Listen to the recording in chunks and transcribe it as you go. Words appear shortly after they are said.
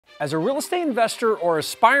As a real estate investor or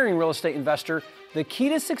aspiring real estate investor, the key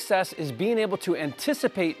to success is being able to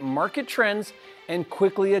anticipate market trends and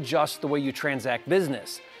quickly adjust the way you transact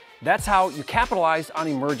business. That's how you capitalize on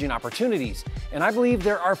emerging opportunities. And I believe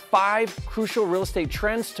there are 5 crucial real estate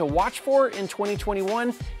trends to watch for in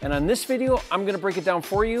 2021. And on this video, I'm gonna break it down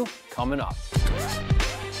for you coming up.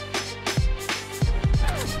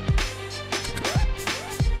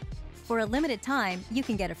 For a limited time, you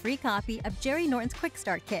can get a free copy of Jerry Norton's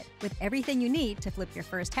Quickstart Kit with everything you need to flip your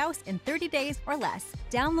first house in 30 days or less.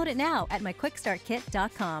 Download it now at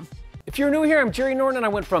myquickstartkit.com. If you're new here, I'm Jerry Norton, and I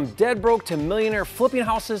went from dead broke to millionaire flipping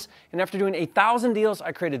houses. And after doing 1,000 deals,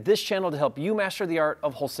 I created this channel to help you master the art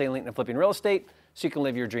of wholesaling and flipping real estate so you can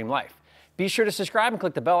live your dream life. Be sure to subscribe and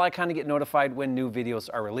click the bell icon to get notified when new videos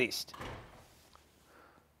are released.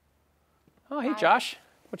 Oh, hey, Josh.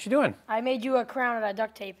 What you doing? I made you a crown out of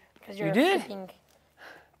duct tape because you're a flipping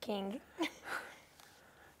king.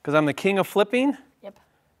 Because I'm the king of flipping? Yep.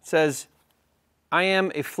 It says, I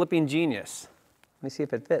am a flipping genius. Let me see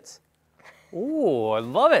if it fits. Ooh, I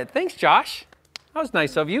love it. Thanks, Josh. That was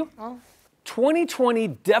nice of you. Well, 2020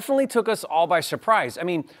 definitely took us all by surprise. I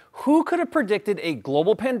mean, who could have predicted a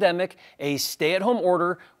global pandemic, a stay-at-home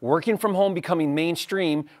order, working from home becoming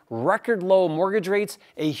mainstream, record low mortgage rates,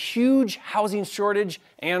 a huge housing shortage,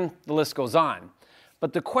 and the list goes on.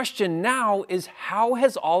 But the question now is, how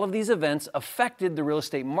has all of these events affected the real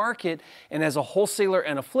estate market? And as a wholesaler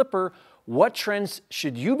and a flipper, what trends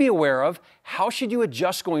should you be aware of? How should you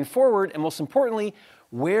adjust going forward? And most importantly,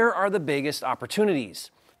 where are the biggest opportunities?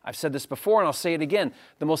 I've said this before and I'll say it again.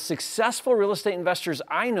 The most successful real estate investors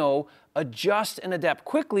I know adjust and adapt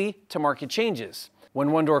quickly to market changes.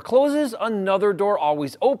 When one door closes, another door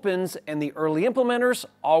always opens, and the early implementers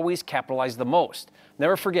always capitalize the most.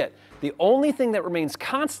 Never forget, the only thing that remains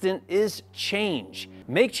constant is change.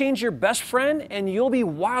 Make change your best friend and you'll be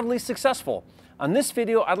wildly successful. On this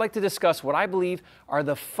video, I'd like to discuss what I believe are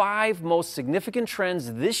the 5 most significant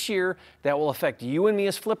trends this year that will affect you and me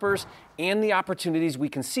as flippers and the opportunities we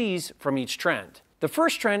can seize from each trend. The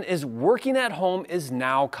first trend is working at home is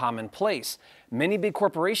now commonplace. Many big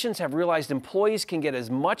corporations have realized employees can get as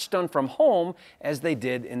much done from home as they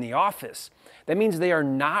did in the office. That means they are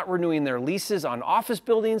not renewing their leases on office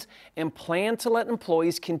buildings and plan to let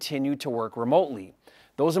employees continue to work remotely.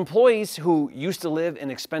 Those employees who used to live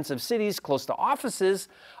in expensive cities close to offices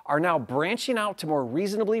are now branching out to more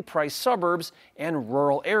reasonably priced suburbs and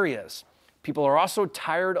rural areas. People are also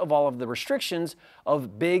tired of all of the restrictions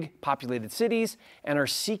of big populated cities and are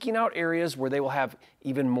seeking out areas where they will have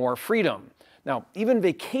even more freedom. Now, even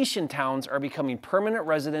vacation towns are becoming permanent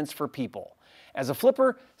residents for people. As a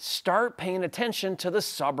flipper, start paying attention to the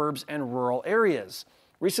suburbs and rural areas.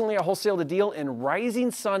 Recently, I wholesaled a deal in Rising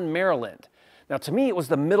Sun, Maryland. Now, to me, it was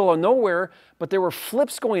the middle of nowhere, but there were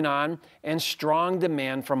flips going on and strong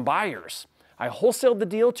demand from buyers. I wholesaled the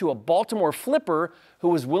deal to a Baltimore flipper who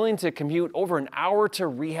was willing to commute over an hour to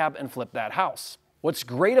rehab and flip that house. What's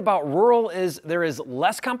great about rural is there is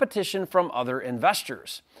less competition from other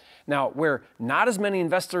investors. Now, where not as many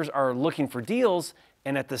investors are looking for deals,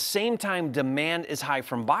 and at the same time demand is high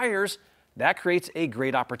from buyers, that creates a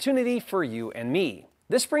great opportunity for you and me.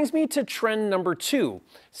 This brings me to trend number 2.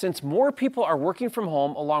 Since more people are working from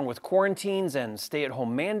home along with quarantines and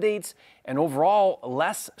stay-at-home mandates and overall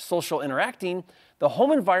less social interacting, the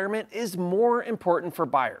home environment is more important for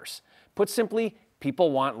buyers. Put simply,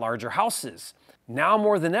 people want larger houses. Now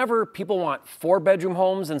more than ever, people want 4-bedroom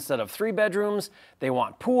homes instead of 3 bedrooms. They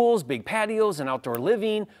want pools, big patios, and outdoor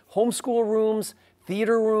living, homeschool rooms,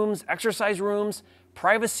 theater rooms, exercise rooms,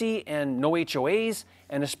 privacy and no HOAs,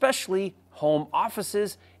 and especially home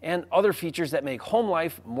offices and other features that make home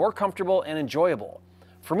life more comfortable and enjoyable.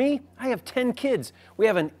 For me, I have 10 kids. We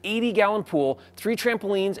have an 80-gallon pool, 3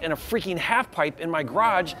 trampolines, and a freaking half pipe in my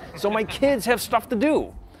garage, so my kids have stuff to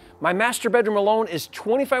do. My master bedroom alone is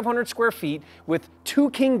 2,500 square feet with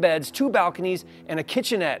 2 king beds, 2 balconies, and a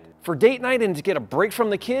kitchenette. For date night and to get a break from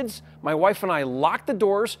the kids, my wife and I lock the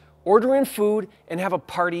doors, order in food, and have a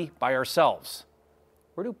party by ourselves.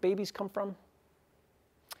 Where do babies come from?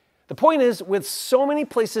 The point is, with so many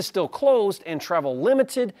places still closed and travel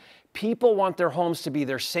limited, people want their homes to be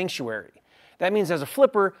their sanctuary. That means as a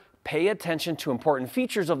flipper, pay attention to important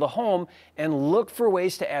features of the home and look for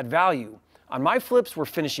ways to add value. On my flips, we're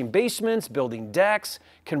finishing basements, building decks,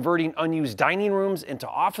 converting unused dining rooms into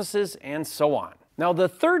offices, and so on. Now, the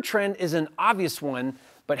third trend is an obvious one,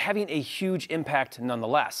 but having a huge impact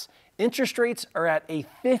nonetheless. Interest rates are at a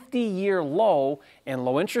 50-year low, and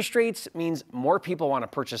low interest rates means more people want to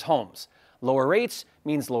purchase homes. Lower rates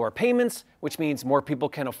means lower payments, which means more people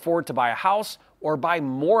can afford to buy a house or buy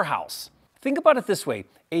more house. Think about it this way.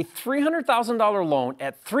 A $300,000 loan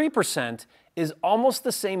at 3% is almost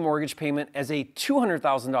the same mortgage payment as a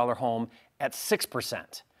 $200,000 home at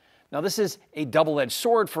 6%. Now, this is a double-edged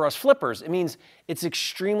sword for us flippers. It means it's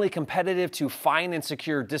extremely competitive to find and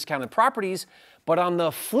secure discounted properties, but on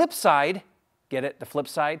the flip side, get it, the flip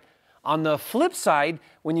side? On the flip side,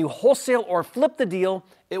 when you wholesale or flip the deal,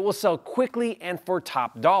 it will sell quickly and for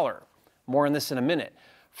top dollar. More on this in a minute.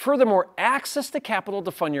 Furthermore, access to capital to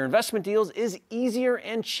fund your investment deals is easier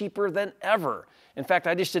and cheaper than ever. In fact,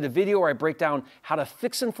 I just did a video where I break down how to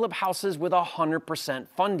fix and flip houses with 100%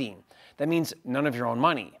 funding. That means none of your own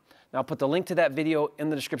money. Now, I'll put the link to that video in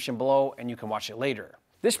the description below and you can watch it later.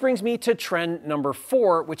 This brings me to trend number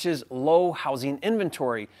 4, which is low housing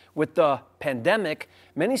inventory. With the pandemic,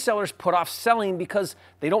 many sellers put off selling because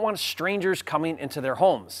they don't want strangers coming into their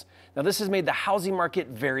homes. Now, this has made the housing market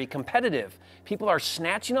very competitive. People are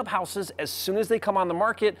snatching up houses as soon as they come on the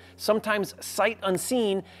market, sometimes sight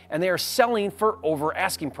unseen, and they are selling for over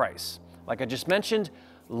asking price. Like I just mentioned,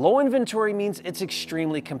 low inventory means it's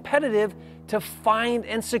extremely competitive to find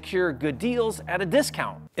and secure good deals at a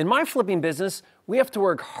discount. In my flipping business, we have to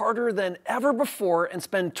work harder than ever before and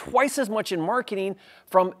spend twice as much in marketing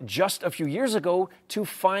from just a few years ago to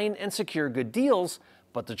find and secure good deals.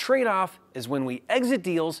 But the trade-off is when we exit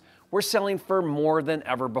deals, we're selling for more than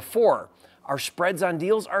ever before. Our spreads on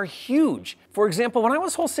deals are huge. For example, when I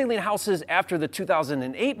was wholesaling houses after the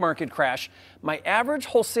 2008 market crash, my average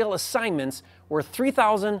wholesale assignments were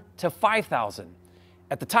 $3,000 to $5,000.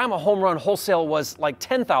 At the time, a home run wholesale was like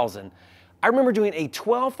 $10,000. I remember doing a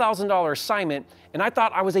 $12,000 assignment, and I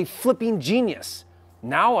thought I was a flipping genius.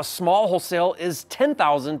 Now a small wholesale is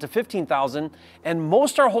 $10,000 to $15,000, and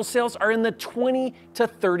most our wholesales are in the $20,000 to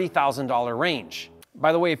 $30,000 range.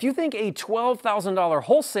 By the way, if you think a $12,000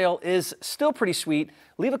 wholesale is still pretty sweet,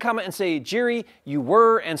 leave a comment and say, Jerry, you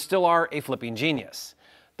were and still are a flipping genius.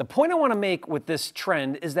 The point I want to make with this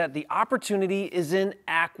trend is that the opportunity is in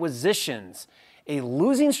acquisitions. A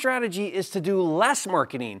losing strategy is to do less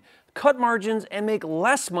marketing, cut margins, and make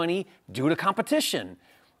less money due to competition.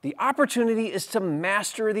 The opportunity is to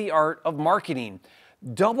master the art of marketing.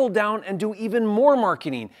 Double down and do even more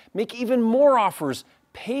marketing, make even more offers,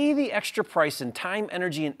 pay the extra price in time,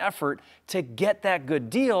 energy, and effort to get that good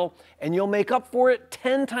deal, and you'll make up for it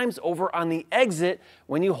 10 times over on the exit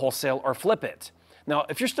when you wholesale or flip it. Now,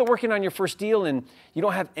 if you're still working on your first deal and you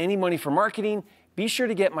don't have any money for marketing, be sure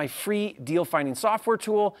to get my free deal finding software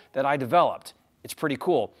tool that I developed. It's pretty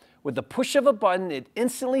cool. With the push of a button, it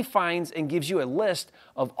instantly finds and gives you a list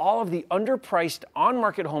of all of the underpriced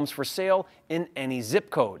on-market homes for sale in any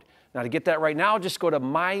zip code. Now, to get that right now, just go to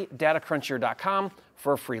mydatacruncher.com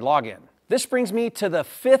for a free login. This brings me to the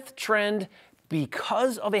 5th trend.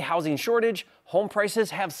 Because of a housing shortage, home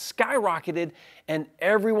prices have skyrocketed and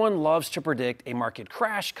everyone loves to predict a market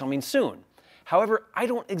crash coming soon. However, I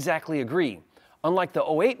don't exactly agree. Unlike the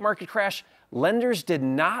 2008 market crash, lenders did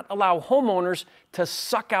not allow homeowners to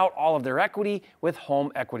suck out all of their equity with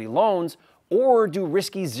home equity loans or do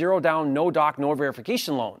risky zero down, no doc, no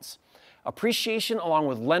verification loans. Appreciation, along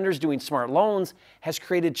with lenders doing smart loans, has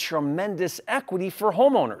created tremendous equity for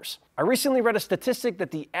homeowners. I recently read a statistic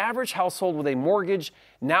that the average household with a mortgage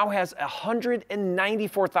now has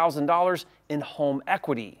 $194,000 in home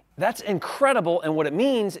equity. That's incredible, and what it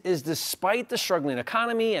means is despite the struggling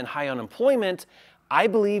economy and high unemployment, I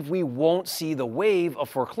believe we won't see the wave of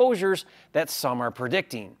foreclosures that some are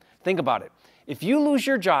predicting. Think about it. If you lose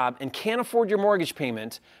your job and can't afford your mortgage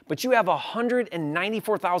payment, but you have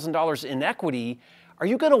 $194,000 in equity, are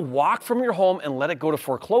you going to walk from your home and let it go to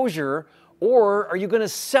foreclosure, or are you going to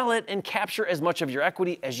sell it and capture as much of your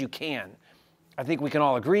equity as you can? I think we can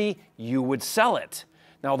all agree you would sell it.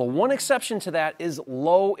 Now, the one exception to that is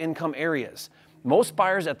low-income areas. Most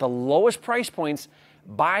buyers at the lowest price points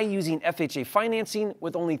buy using FHA financing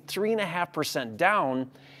with only 3.5%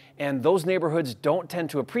 down, and those neighborhoods don't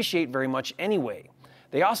tend to appreciate very much anyway.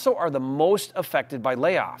 They also are the most affected by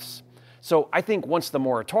layoffs. So I think once the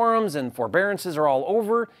moratoriums and forbearances are all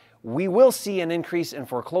over, we will see an increase in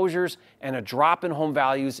foreclosures and a drop in home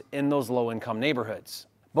values in those low-income neighborhoods.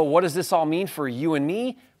 But what does this all mean for you and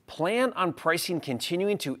me? Plan on pricing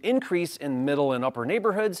continuing to increase in middle and upper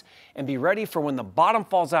neighborhoods and be ready for when the bottom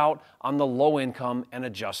falls out on the low income and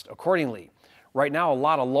adjust accordingly. Right now, a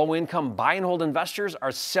lot of low-income buy and hold investors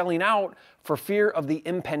are selling out for fear of the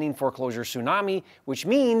impending foreclosure tsunami, which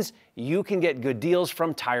means you can get good deals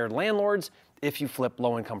from tired landlords if you flip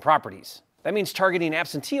low-income properties. That means targeting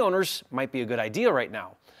absentee owners might be a good idea right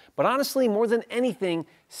now. But honestly, more than anything,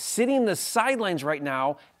 sitting the sidelines right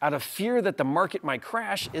now out of fear that the market might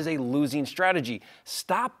crash is a losing strategy.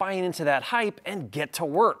 Stop buying into that hype and get to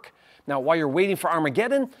work. Now, while you're waiting for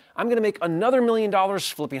Armageddon, I'm gonna make another $1 million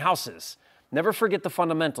flipping houses. Never forget the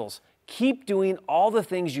fundamentals. Keep doing all the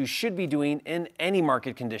things you should be doing in any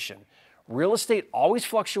market condition. Real estate always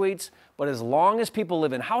fluctuates, but as long as people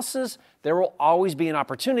live in houses, there will always be an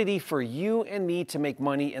opportunity for you and me to make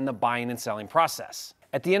money in the buying and selling process.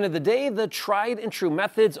 At the end of the day, the tried and true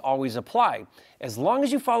methods always apply. As long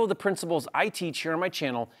as you follow the principles I teach here on my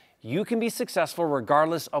channel, you can be successful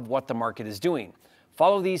regardless of what the market is doing.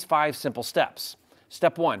 Follow these 5 simple steps.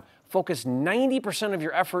 Step 1, focus 90% of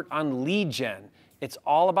your effort on lead gen. It's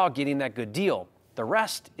all about getting that good deal. The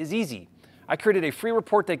rest is easy. I created a free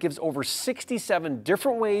report that gives over 67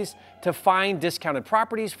 different ways to find discounted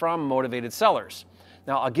properties from motivated sellers.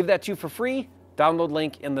 Now, I'll give that to you for free. Download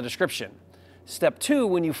link in the description. Step 2,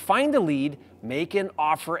 when you find a lead, make an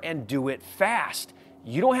offer and do it fast.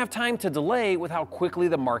 You don't have time to delay with how quickly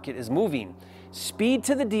the market is moving. Speed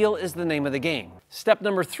to the deal is the name of the game. Step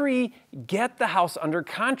number 3, get the house under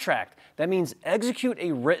contract. That means execute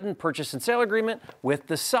a written purchase and sale agreement with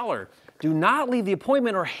the seller. Do not leave the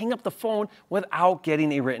appointment or hang up the phone without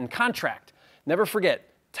getting a written contract. Never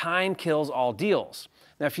forget, time kills all deals.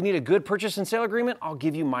 Now, if you need a good purchase and sale agreement, I'll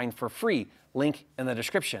give you mine for free. Link in the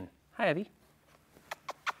description. Hi, Evie.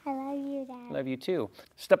 I love you, Dad. Love you too.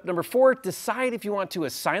 Step number 4, decide if you want to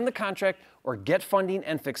assign the contract or get funding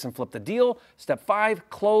and fix and flip the deal. Step 5,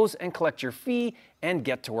 close and collect your fee and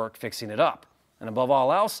get to work fixing it up. And above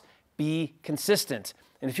all else, be consistent.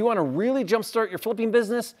 And if you want to really jumpstart your flipping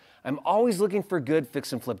business, I'm always looking for good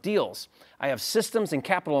fix and flip deals. I have systems and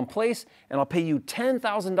capital in place, and I'll pay you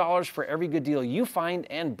 $10,000 for every good deal you find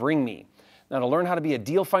and bring me. Now, to learn how to be a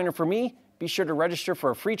deal finder for me, be sure to register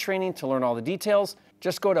for a free training to learn all the details.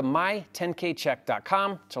 Just go to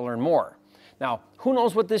my10kcheck.com to learn more. Now, who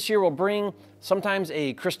knows what this year will bring? Sometimes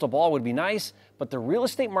a crystal ball would be nice, but the real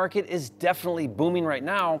estate market is definitely booming right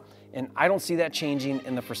now, and I don't see that changing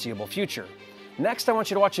in the foreseeable future. Next, I want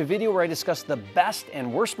you to watch a video where I discuss the best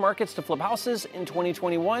and worst markets to flip houses in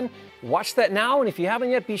 2021. Watch that now, and if you haven't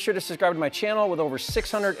yet, be sure to subscribe to my channel with over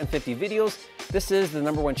 650 videos. This is the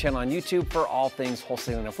 #1 channel on YouTube for all things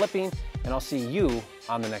wholesaling and flipping, and I'll see you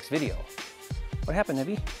on the next video. What happened,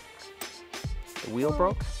 Evie? The wheel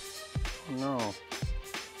broke? Oh no.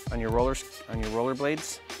 On your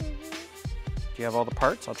rollerblades? Do you have all the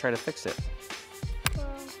parts? I'll try to fix it.